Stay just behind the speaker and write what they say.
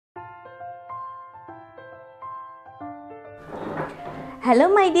Hello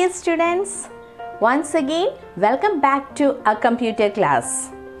my dear students. Once again, welcome back to our computer class.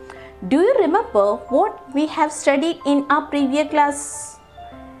 Do you remember what we have studied in our previous class?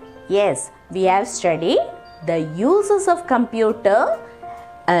 Yes, we have studied the uses of computer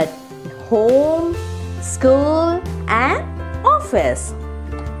at home, school and office.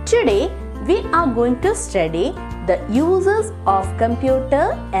 Today, we are going to study the uses of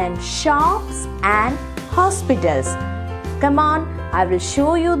computer in shops and hospitals. Come on, I will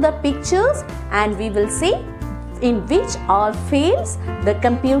show you the pictures and we will see in which all fields the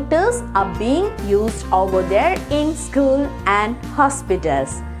computers are being used over there in school and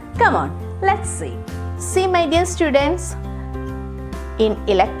hospitals. Come on, let's see. See my dear students, in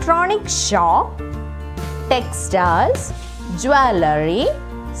electronic shop, textiles, jewelry,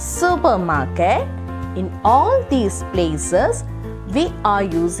 supermarket, in all these places we are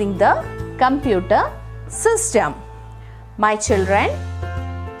using the computer system. My children,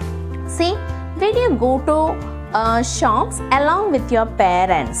 see, when you go to shops along with your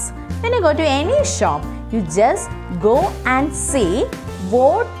parents, when you go to any shop, you just go and see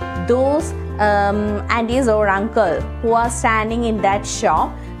what those aunties or uncle who are standing in that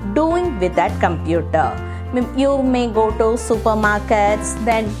shop doing with that computer. You may go to supermarkets,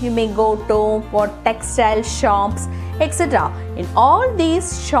 then you may go to textile shops, etc. In all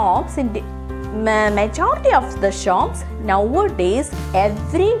these shops, in the majority of the shops nowadays,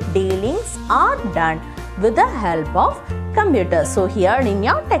 every dealings are done with the help of computer. So here in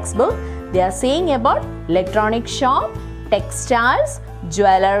your textbook, they are saying about electronic shop, textiles,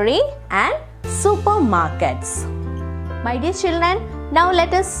 jewelry and supermarkets. My dear children, now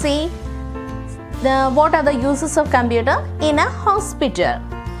let us see what are the uses of computer in a hospital.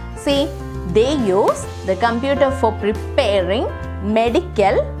 See, they use the computer for preparing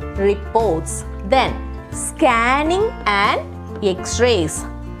medical reports, then scanning and x-rays,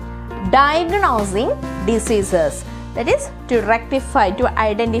 diagnosing diseases, that is to rectify, to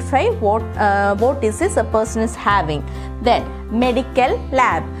identify what disease a person is having, then medical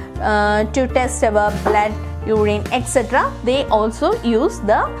lab to test our blood, urine, etc. They also use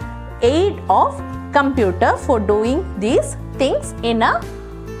the aid of computer for doing these things in a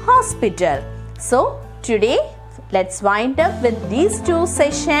hospital. So today let's wind up with these two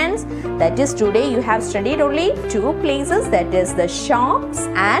sessions. That is, today you have studied only two places, that is the shops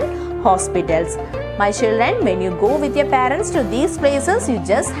and hospitals. My children, when you go with your parents to these places, you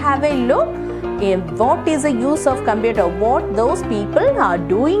just have a look in what is the use of computer, what those people are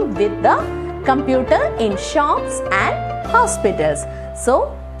doing with the computer in shops and hospitals.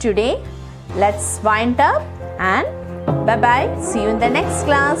 So today let's wind up and bye bye. See you in the next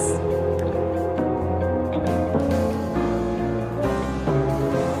class.